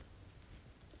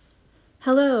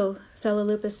Hello, fellow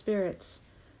lupus spirits,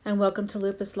 and welcome to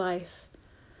Lupus Life.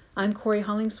 I'm Corey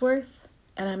Hollingsworth,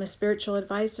 and I'm a spiritual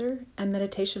advisor and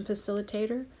meditation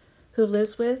facilitator who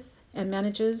lives with and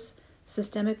manages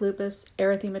systemic lupus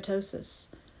erythematosus,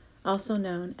 also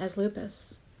known as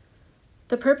lupus.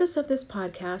 The purpose of this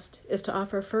podcast is to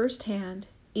offer firsthand,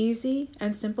 easy,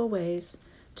 and simple ways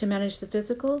to manage the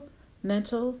physical,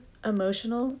 mental,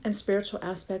 emotional, and spiritual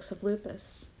aspects of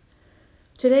lupus.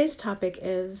 Today's topic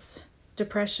is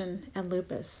depression and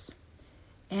lupus.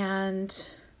 And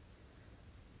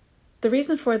the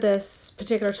reason for this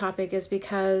particular topic is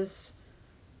because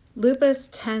lupus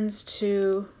tends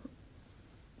to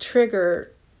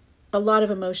trigger a lot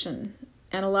of emotion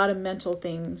and a lot of mental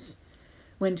things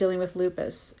when dealing with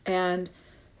lupus. And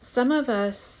some of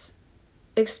us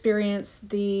experience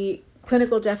the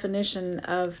clinical definition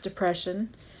of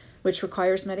depression, which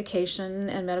requires medication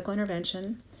and medical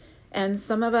intervention. And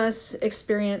some of us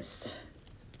experience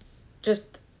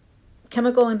just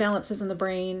chemical imbalances in the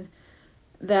brain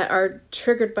that are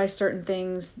triggered by certain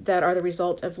things that are the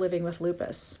result of living with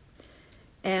lupus.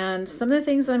 And some of the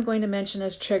things that I'm going to mention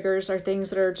as triggers are things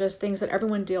that are just things that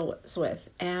everyone deals with.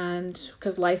 And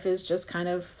because life is just kind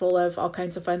of full of all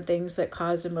kinds of fun things that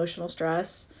cause emotional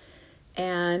stress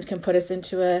and can put us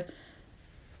into a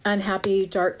unhappy,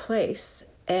 dark place.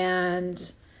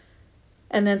 And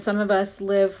then some of us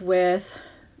live with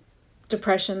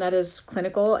depression that is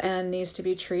clinical and needs to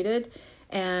be treated,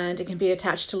 and it can be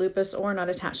attached to lupus or not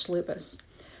attached to lupus.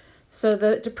 So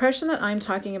the depression that I'm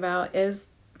talking about is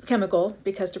chemical,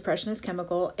 because depression is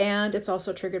chemical, and it's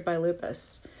also triggered by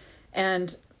lupus.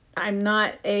 And I'm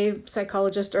not a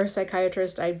psychologist or a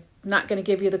psychiatrist. I'm not going to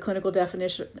give you the clinical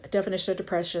definition of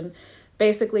depression.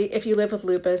 Basically, if you live with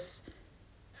lupus,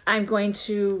 I'm going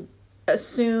to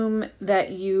assume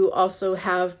that you also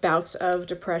have bouts of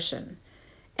depression.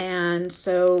 And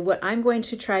so what I'm going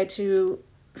to try to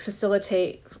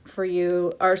facilitate for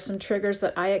you are some triggers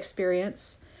that I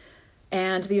experience.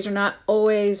 And these are not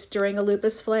always during a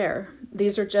lupus flare.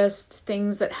 These are just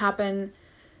things that happen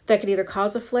that could either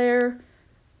cause a flare,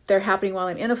 they're happening while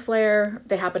I'm in a flare,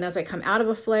 they happen as I come out of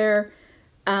a flare.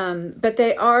 But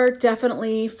they are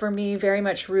definitely, for me, very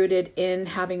much rooted in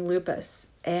having lupus.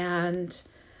 And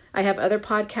I have other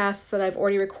podcasts that I've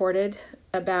already recorded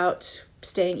about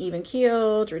staying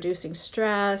even-keeled, reducing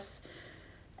stress,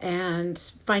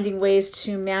 and finding ways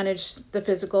to manage the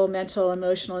physical, mental,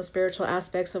 emotional, and spiritual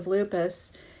aspects of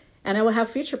lupus. And I will have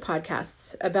future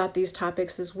podcasts about these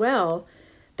topics as well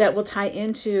that will tie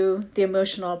into the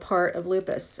emotional part of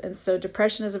lupus. And so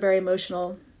depression is a very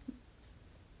emotional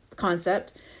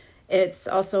concept. It's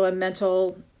also a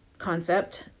mental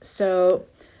concept. So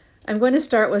I'm going to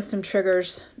start with some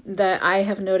triggers that I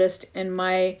have noticed in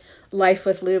my life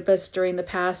with lupus during the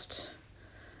past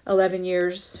 11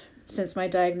 years since my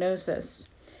diagnosis.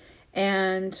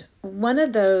 And one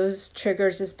of those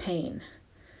triggers is pain.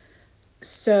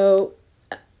 So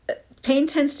pain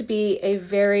tends to be a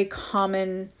very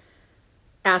common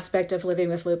aspect of living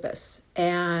with lupus.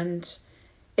 And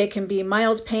it can be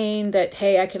mild pain that,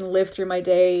 hey, I can live through my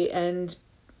day and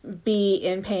be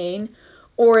in pain.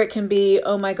 Or it can be,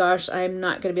 oh my gosh, I'm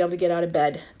not going to be able to get out of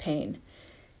bed pain.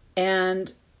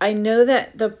 And I know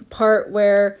that the part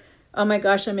where, oh my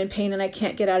gosh, I'm in pain and I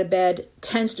can't get out of bed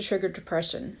tends to trigger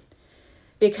depression,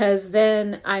 because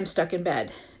then I'm stuck in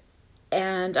bed.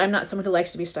 And I'm not someone who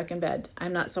likes to be stuck in bed.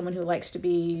 I'm not someone who likes to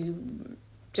be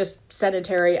just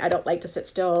sedentary. I don't like to sit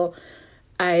still.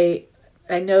 I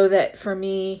know that for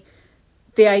me,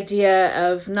 the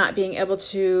idea of not being able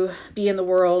to be in the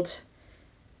world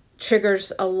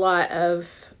triggers a lot of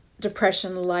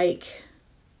depression-like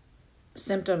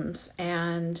symptoms.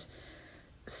 And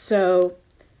so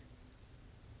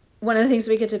one of the things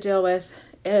we get to deal with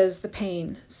is the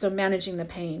pain. So managing the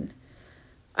pain.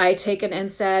 I take an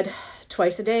NSAID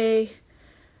twice a day.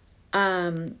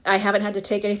 I haven't had to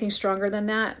take anything stronger than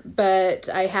that, but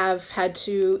I have had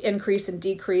to increase and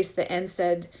decrease the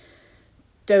NSAID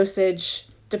dosage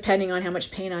depending on how much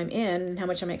pain I'm in and how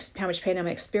much pain I'm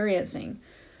experiencing.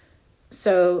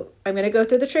 So I'm going to go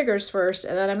through the triggers first,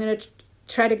 and then I'm going to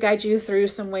try to guide you through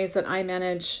some ways that I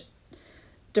manage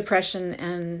depression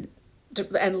and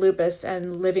lupus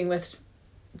and living with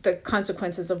the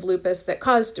consequences of lupus that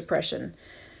cause depression.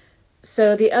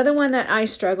 So the other one that I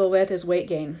struggle with is weight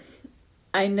gain.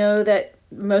 I know that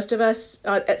most of us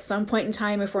at some point in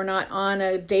time, if we're not on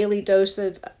a daily dose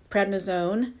of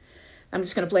prednisone, I'm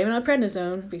just going to blame it on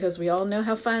prednisone because we all know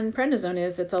how fun prednisone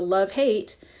is. It's a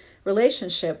love-hate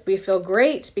relationship. We feel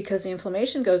great because the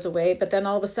inflammation goes away, but then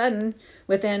all of a sudden,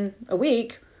 within a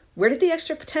week, where did the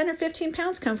extra 10 or 15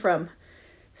 pounds come from?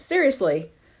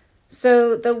 Seriously.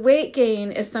 So the weight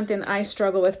gain is something that I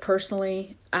struggle with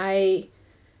personally. I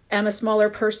am a smaller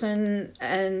person,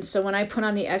 and so when I put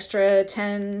on the extra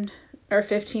 10 or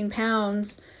 15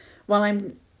 pounds while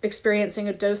I'm experiencing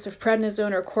a dose of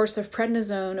prednisone or a course of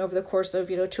prednisone over the course of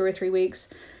 2 or 3 weeks,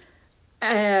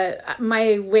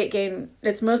 my weight gain,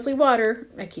 it's mostly water.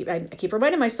 I keep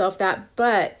reminding myself that,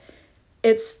 but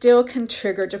it still can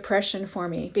trigger depression for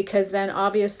me, because then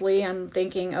obviously I'm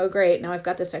thinking, oh great, now I've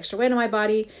got this extra weight on my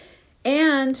body,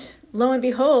 and lo and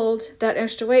behold, that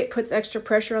extra weight puts extra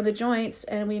pressure on the joints,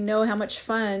 and we know how much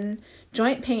fun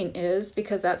joint pain is,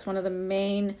 because that's one of the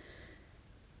main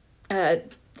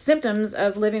symptoms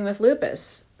of living with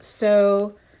lupus.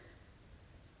 So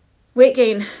weight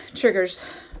gain triggers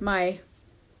my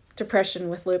depression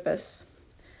with lupus.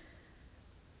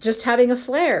 Just having a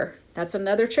flare, that's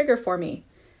another trigger for me.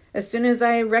 As soon as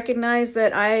I recognize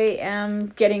that I am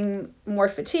getting more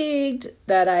fatigued,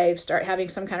 that I start having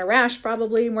some kind of rash,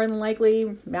 probably more than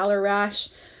likely, malar rash,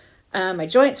 my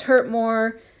joints hurt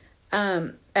more,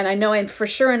 and I know I'm for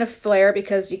sure in a flare,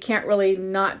 because you can't really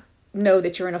not know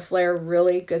that you're in a flare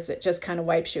really, because it just kind of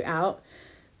wipes you out.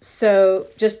 So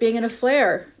just being in a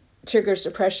flare triggers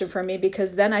depression for me,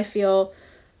 because then I feel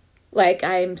like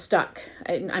I'm stuck.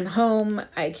 I'm home.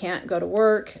 I can't go to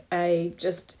work. I'm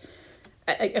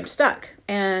stuck.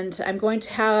 And I'm going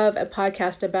to have a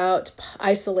podcast about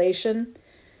isolation,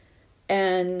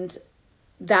 and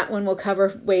that one will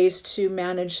cover ways to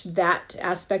manage that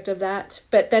aspect of that.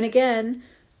 But then again,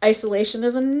 isolation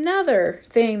is another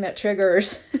thing that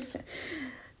triggers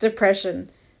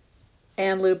depression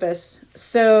and lupus.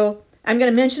 So I'm going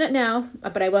to mention it now,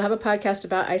 but I will have a podcast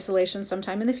about isolation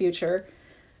sometime in the future.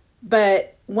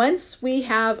 But once we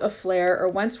have a flare, or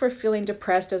once we're feeling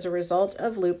depressed as a result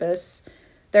of lupus,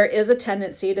 there is a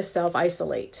tendency to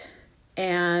self-isolate.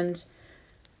 And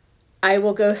I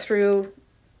will go through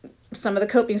some of the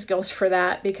coping skills for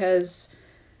that, because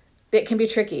it can be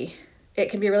tricky. It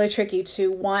can be really tricky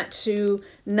to want to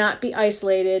not be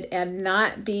isolated and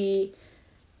not be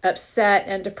upset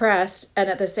and depressed, and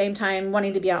at the same time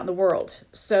wanting to be out in the world.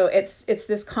 So it's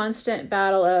this constant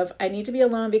battle of, I need to be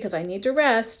alone because I need to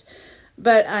rest,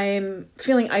 but I'm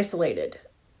feeling isolated.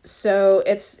 So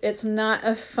it's not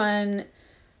a fun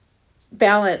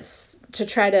balance to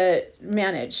try to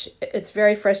manage. It's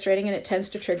very frustrating, and it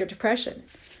tends to trigger depression,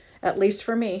 at least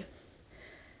for me.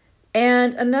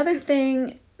 And another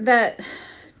thing that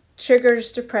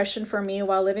triggers depression for me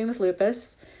while living with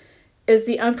lupus is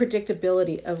the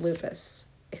unpredictability of lupus.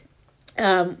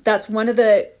 That's one of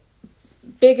the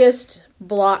biggest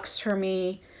blocks for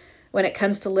me when it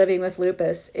comes to living with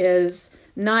lupus, is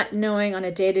not knowing on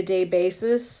a day-to-day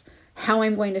basis how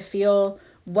I'm going to feel,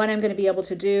 what I'm going to be able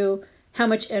to do, how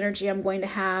much energy I'm going to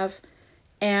have.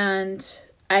 And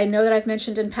I know that I've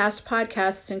mentioned in past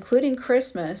podcasts, including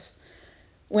Christmas,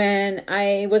 when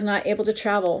I was not able to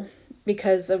travel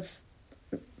because of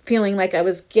feeling like I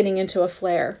was getting into a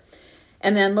flare.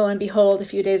 And then lo and behold, a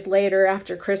few days later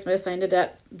after Christmas, I ended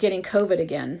up getting COVID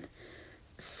again.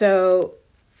 So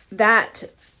that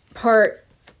part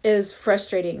is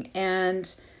frustrating.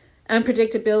 And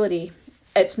unpredictability.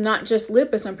 It's not just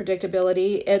lupus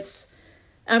unpredictability. It's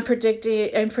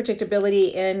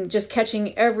unpredictability in just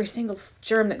catching every single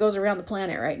germ that goes around the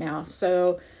planet right now.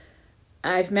 So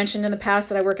I've mentioned in the past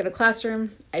that I work in a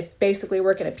classroom. I basically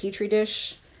work in a petri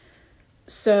dish.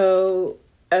 So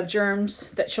of germs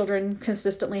that children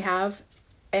consistently have.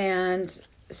 And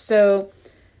so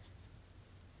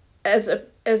as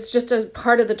just a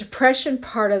part of the depression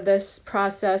part of this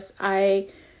process, I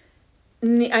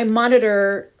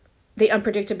monitor the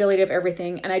unpredictability of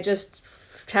everything, and I just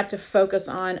have to focus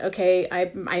on, okay, I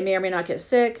may or may not get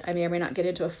sick, I may or may not get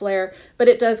into a flare, but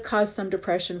it does cause some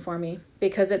depression for me,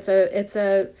 because it's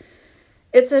a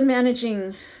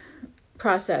managing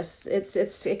process.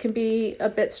 It can be a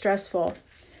bit stressful.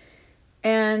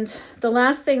 And the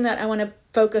last thing that I want to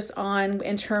focus on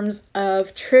in terms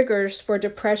of triggers for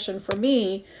depression for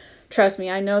me, trust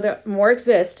me, I know that more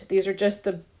exist. These are just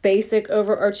the basic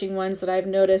overarching ones that I've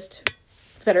noticed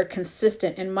that are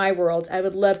consistent in my world. I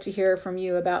would love to hear from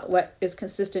you about what is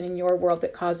consistent in your world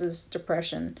that causes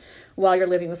depression while you're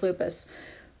living with lupus.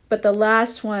 But the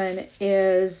last one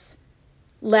is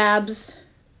labs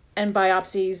and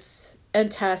biopsies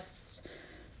and tests.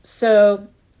 So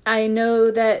I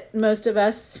know that most of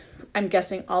us, I'm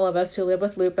guessing all of us who live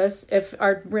with lupus, if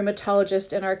our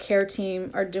rheumatologist and our care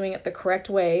team are doing it the correct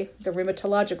way, the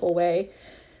rheumatological way,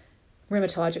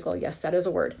 yes, that is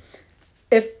a word.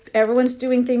 If everyone's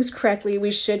doing things correctly,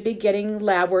 we should be getting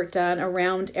lab work done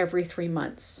around every 3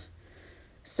 months.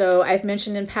 So I've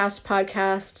mentioned in past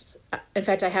podcasts, in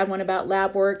fact, I had one about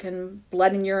lab work and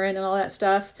blood and urine and all that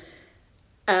stuff,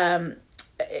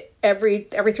 every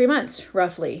 3 months,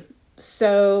 roughly.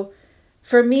 So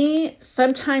for me,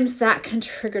 sometimes that can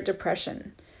trigger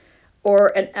depression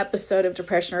or an episode of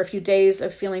depression or a few days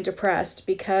of feeling depressed,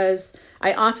 because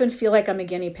I often feel like I'm a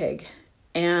guinea pig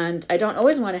and I don't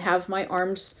always want to have my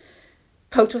arms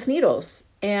poked with needles.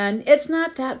 And it's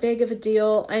not that big of a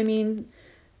deal. I mean,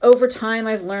 over time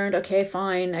I've learned, okay,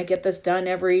 fine, I get this done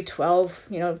every 10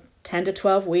 to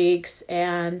 12 weeks,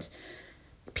 and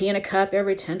pee in a cup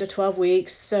every 10 to 12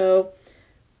 weeks. So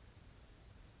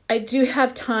I do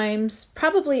have times,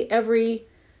 probably every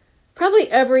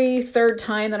third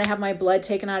time that I have my blood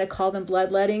taken out, I call them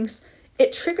bloodlettings,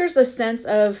 it triggers a sense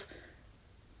of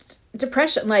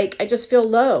depression. Like I just feel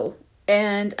low,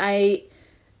 and I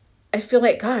feel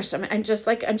like, gosh, I'm just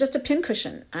a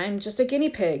pincushion. I'm just a guinea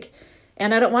pig,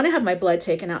 and I don't want to have my blood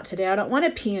taken out today. I don't want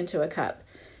to pee into a cup.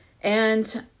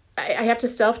 And I have to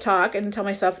self-talk and tell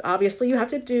myself, obviously you have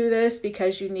to do this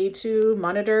because you need to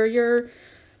monitor your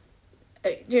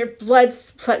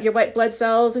white blood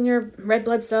cells and your red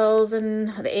blood cells and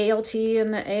the ALT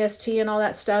and the AST and all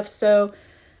that stuff. So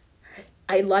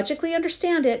I logically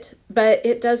understand it, but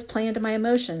it does play into my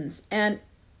emotions. And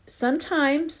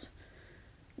sometimes,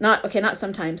 not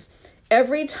sometimes,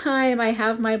 every time I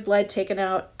have my blood taken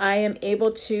out, I am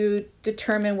able to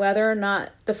determine whether or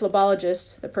not the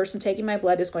phlebotomist, the person taking my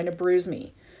blood, is going to bruise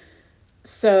me.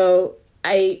 So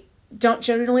I don't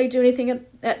generally do anything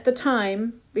at the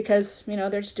time because,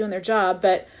 they're just doing their job,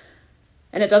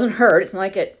 and it doesn't hurt. It's not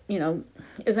like it,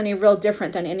 is any real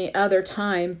different than any other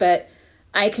time, but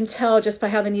I can tell just by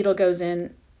how the needle goes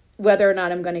in whether or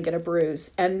not I'm going to get a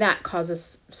bruise. And that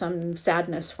causes some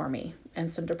sadness for me and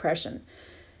some depression,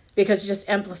 because it just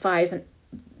amplifies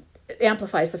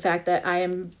the fact that I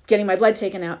am getting my blood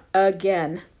taken out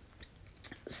again.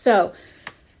 So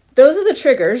those are the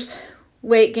triggers: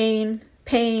 weight gain,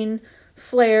 pain,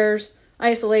 flares,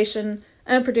 isolation,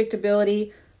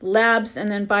 unpredictability, labs,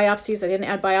 and then biopsies. I didn't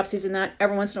add biopsies in that.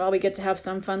 Every once in a while we get to have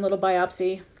some fun little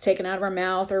biopsy taken out of our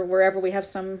mouth or wherever we have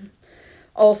some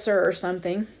ulcer or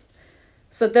something.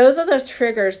 So those are the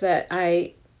triggers that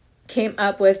I came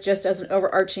up with just as an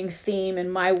overarching theme in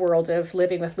my world of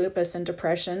living with lupus and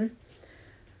depression,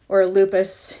 or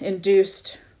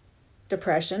lupus-induced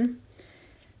depression.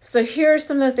 So here are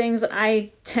some of the things that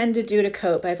I tend to do to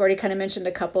cope. I've already kind of mentioned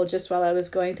a couple just while I was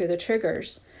going through the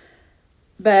triggers.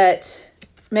 But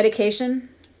medication,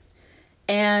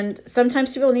 and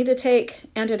sometimes people need to take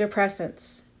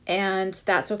antidepressants, and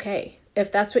that's okay.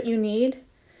 If that's what you need,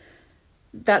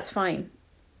 that's fine.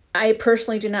 I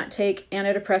personally do not take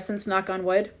antidepressants, knock on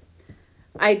wood.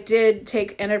 I did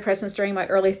take antidepressants during my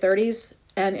early 30s,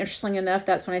 and interestingly enough,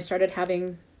 that's when I started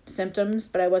having symptoms,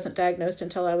 but I wasn't diagnosed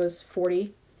until I was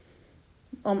 40.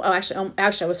 Actually,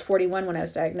 I was 41 when I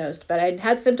was diagnosed, but I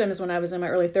had symptoms when I was in my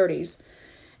early 30s.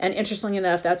 And interestingly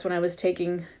enough, that's when I was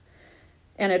taking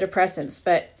antidepressants.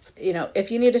 But,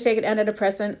 if you need to take an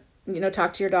antidepressant,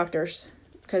 talk to your doctors,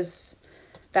 because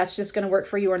that's just going to work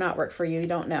for you or not work for you. You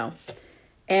don't know.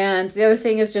 And the other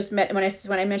thing is just when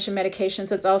I mention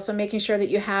medications, it's also making sure that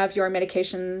you have your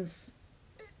medications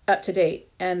up to date,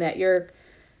 and that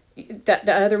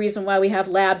the other reason why we have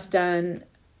labs done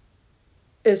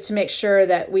is to make sure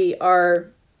that we are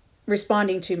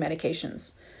responding to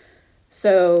medications.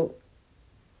 So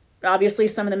obviously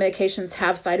some of the medications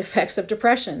have side effects of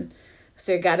depression.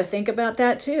 So you got to think about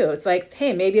that too. It's like,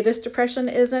 hey, maybe this depression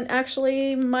isn't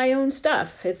actually my own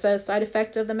stuff. It's a side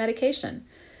effect of the medication.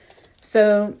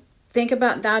 So think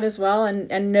about that as well,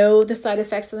 and know the side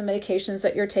effects of the medications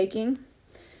that you're taking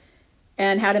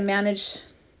and how to manage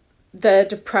the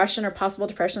depression or possible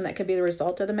depression that could be the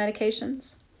result of the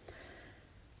medications.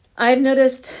 I've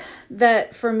noticed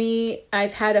that for me,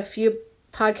 I've had a few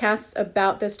podcasts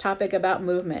about this topic, about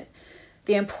movement,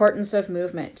 the importance of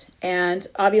movement. And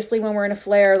obviously when we're in a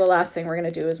flare, the last thing we're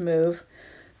going to do is move.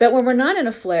 But when we're not in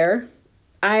a flare,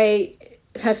 I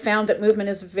have found that movement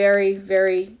is very,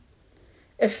 very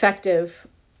effective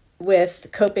with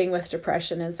coping with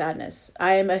depression and sadness.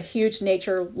 I am a huge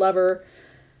nature lover.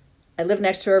 I live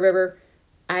next to a river.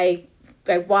 I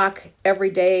walk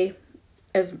every day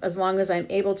as long as I'm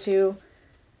able to.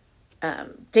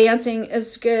 Dancing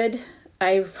is good.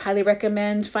 I highly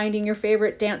recommend finding your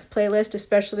favorite dance playlist,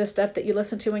 especially the stuff that you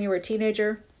listened to when you were a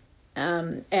teenager.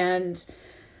 And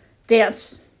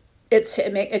dance,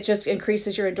 it just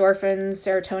increases your endorphins,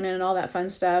 serotonin, and all that fun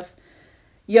stuff.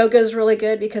 Yoga is really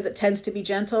good because it tends to be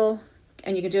gentle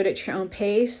and you can do it at your own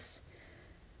pace.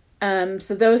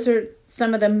 So those are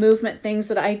some of the movement things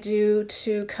that I do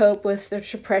to cope with the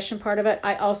depression part of it.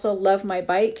 I also love my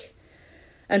bike.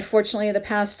 Unfortunately, the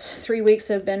past 3 weeks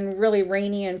have been really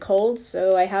rainy and cold,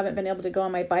 so I haven't been able to go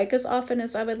on my bike as often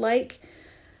as I would like.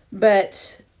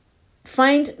 But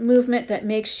find movement that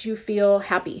makes you feel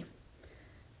happy.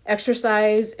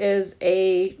 Exercise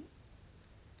it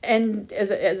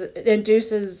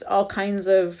induces all kinds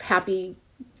of happy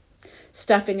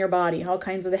stuff in your body, all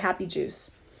kinds of the happy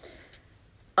juice.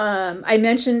 I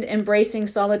mentioned embracing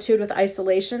solitude with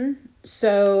isolation.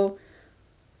 So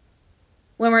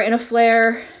when we're in a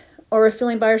flare or we're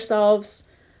feeling by ourselves,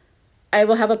 I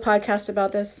will have a podcast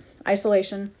about this,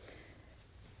 isolation.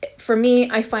 For me,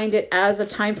 I find it as a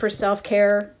time for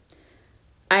self-care.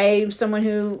 I'm someone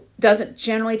who doesn't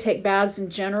generally take baths in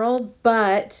general,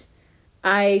 but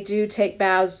I do take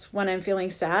baths when I'm feeling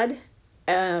sad,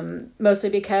 mostly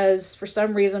because for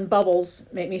some reason bubbles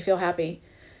make me feel happy.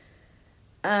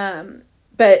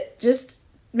 But just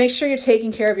make sure you're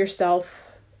taking care of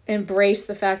yourself. Embrace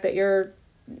the fact that you're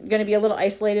going to be a little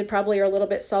isolated, probably, or a little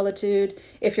bit solitude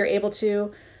if you're able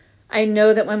to. I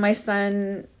know that when my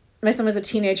son was a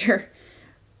teenager,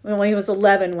 when he was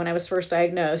 11 when I was first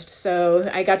diagnosed. So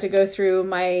I got to go through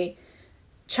my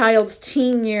child's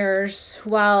teen years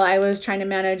while I was trying to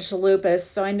manage lupus.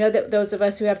 So I know that those of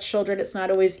us who have children, it's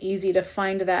not always easy to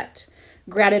find that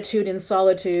gratitude in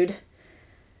solitude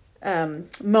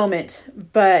moment.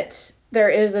 But there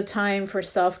is a time for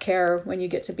self-care when you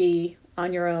get to be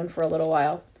on your own for a little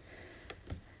while.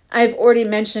 I've already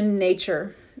mentioned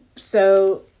nature.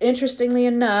 So interestingly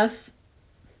enough,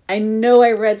 I know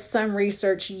I read some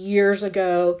research years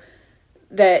ago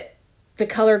that the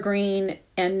color green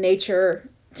and nature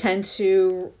tend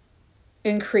to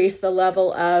increase the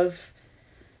level of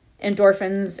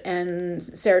endorphins and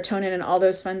serotonin and all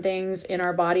those fun things in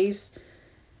our bodies.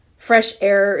 Fresh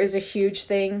air is a huge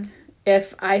thing.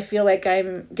 If I feel like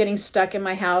I'm getting stuck in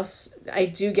my house, I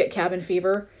do get cabin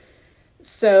fever.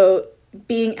 So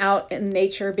being out in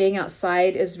nature, being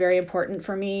outside is very important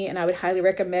for me, and I would highly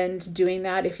recommend doing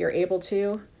that if you're able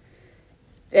to.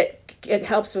 It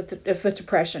helps with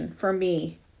depression for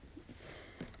me.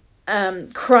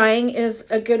 Crying is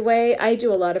a good way. I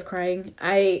do a lot of crying.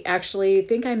 I actually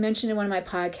think I mentioned in one of my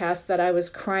podcasts that I was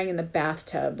crying in the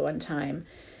bathtub one time.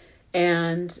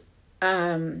 And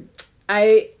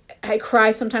I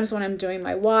cry sometimes when I'm doing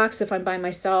my walks, if I'm by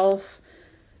myself.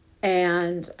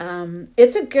 And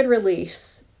it's a good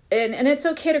release. And it's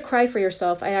okay to cry for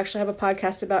yourself. I actually have a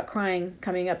podcast about crying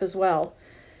coming up as well.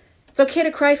 It's okay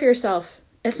to cry for yourself.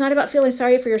 It's not about feeling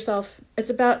sorry for yourself.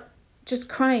 It's about just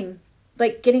crying,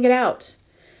 like getting it out.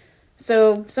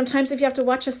 So sometimes if you have to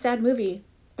watch a sad movie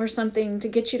or something to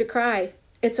get you to cry,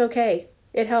 it's okay.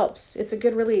 It helps. It's a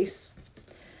good release.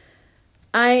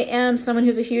 I am someone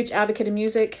who's a huge advocate of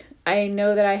music. I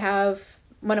know that I have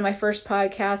one of my first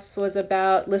podcasts was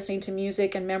about listening to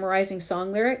music and memorizing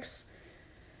song lyrics.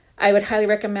 I would highly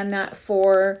recommend that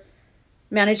for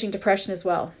managing depression as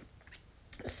well.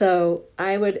 So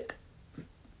I would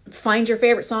find your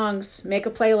favorite songs, make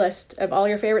a playlist of all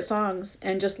your favorite songs,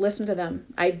 and just listen to them.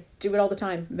 I do it all the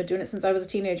time. I've been doing it since I was a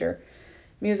teenager.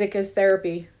 Music is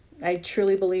therapy. I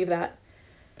truly believe that.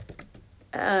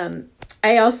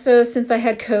 I also, since I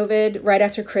had COVID right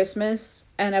after Christmas,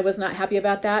 and I was not happy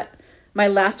about that, my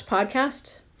last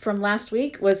podcast from last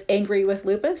week was Angry with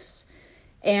Lupus.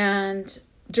 And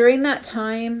during that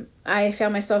time, I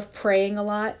found myself praying a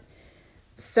lot.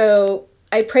 So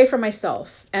I pray for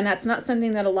myself, and that's not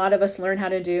something that a lot of us learn how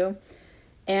to do.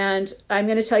 And I'm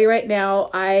going to tell you right now,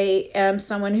 I am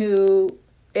someone who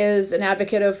is an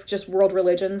advocate of just world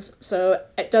religions. So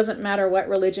it doesn't matter what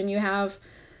religion you have.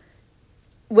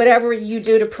 Whatever you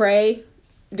do to pray,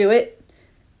 do it.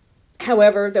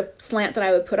 However, the slant that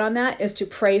I would put on that is to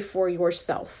pray for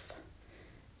yourself.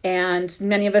 And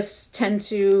many of us tend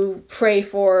to pray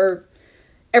for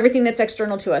everything that's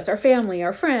external to us, our family,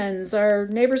 our friends, our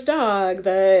neighbor's dog,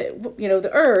 the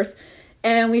earth.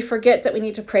 And we forget that we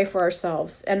need to pray for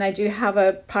ourselves. And I do have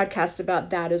a podcast about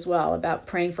that as well, about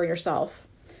praying for yourself.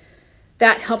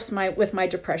 That helps with my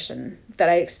depression that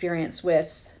I experience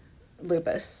with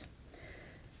lupus.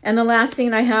 And the last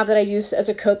thing I have that I use as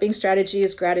a coping strategy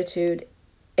is gratitude.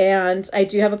 And I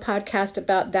do have a podcast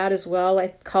about that as well. I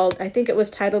think it was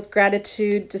titled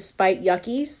Gratitude Despite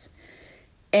Yuckies.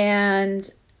 And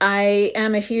I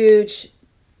am a huge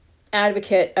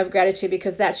advocate of gratitude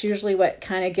because that's usually what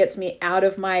kind of gets me out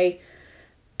of my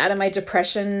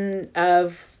depression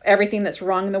of everything that's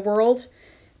wrong in the world.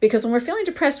 Because when we're feeling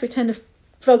depressed, we tend to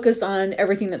focus on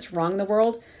everything that's wrong in the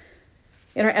world,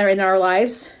 in our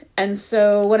lives. And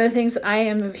so one of the things that I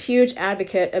am a huge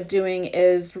advocate of doing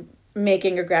is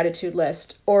making a gratitude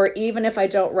list. Or even if I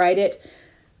don't write it,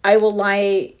 I will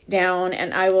lie down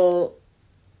and I will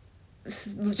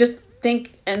just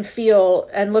think and feel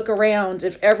and look around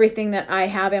of everything that I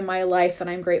have in my life that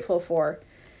I'm grateful for.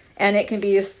 And it can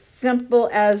be as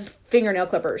simple as fingernail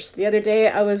clippers. The other day,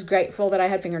 I was grateful that I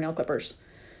had fingernail clippers.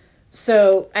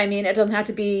 So, I mean, it doesn't have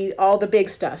to be all the big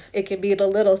stuff. It can be the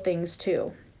little things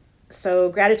too. So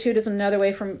gratitude is another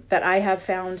way that I have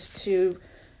found to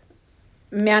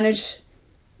manage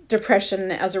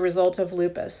depression as a result of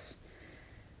lupus.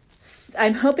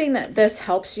 I'm hoping that this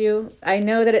helps you. I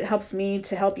know that it helps me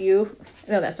to help you.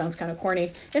 I know that sounds kind of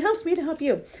corny. It helps me to help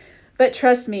you. But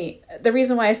trust me, the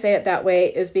reason why I say it that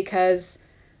way is because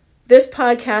this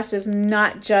podcast is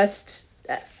not just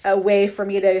a way for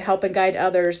me to help and guide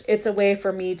others. It's a way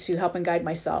for me to help and guide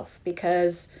myself,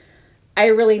 because I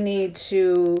really need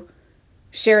to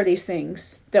share these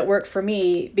things that work for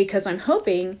me, because I'm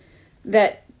hoping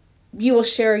that you will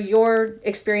share your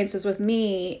experiences with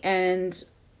me and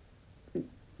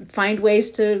find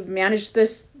ways to manage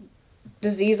this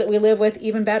disease that we live with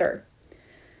even better.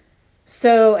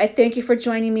 So I thank you for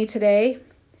joining me today.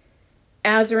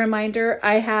 As a reminder,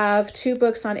 I have 2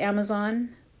 books on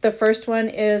Amazon. The first one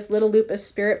is Little Lupus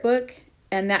Spirit Book,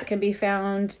 and that can be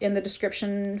found in the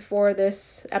description for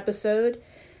this episode.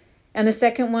 And the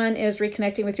second one is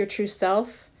Reconnecting with Your True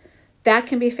Self. That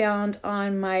can be found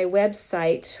on my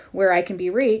website where I can be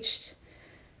reached,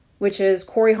 which is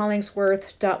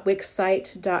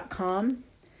CoreyHollingsworth.wixsite.com.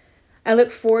 I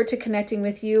look forward to connecting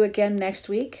with you again next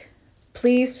week.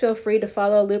 Please feel free to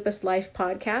follow Lupus Life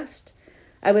Podcast.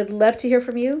 I would love to hear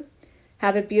from you.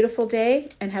 Have a beautiful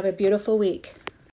day and have a beautiful week.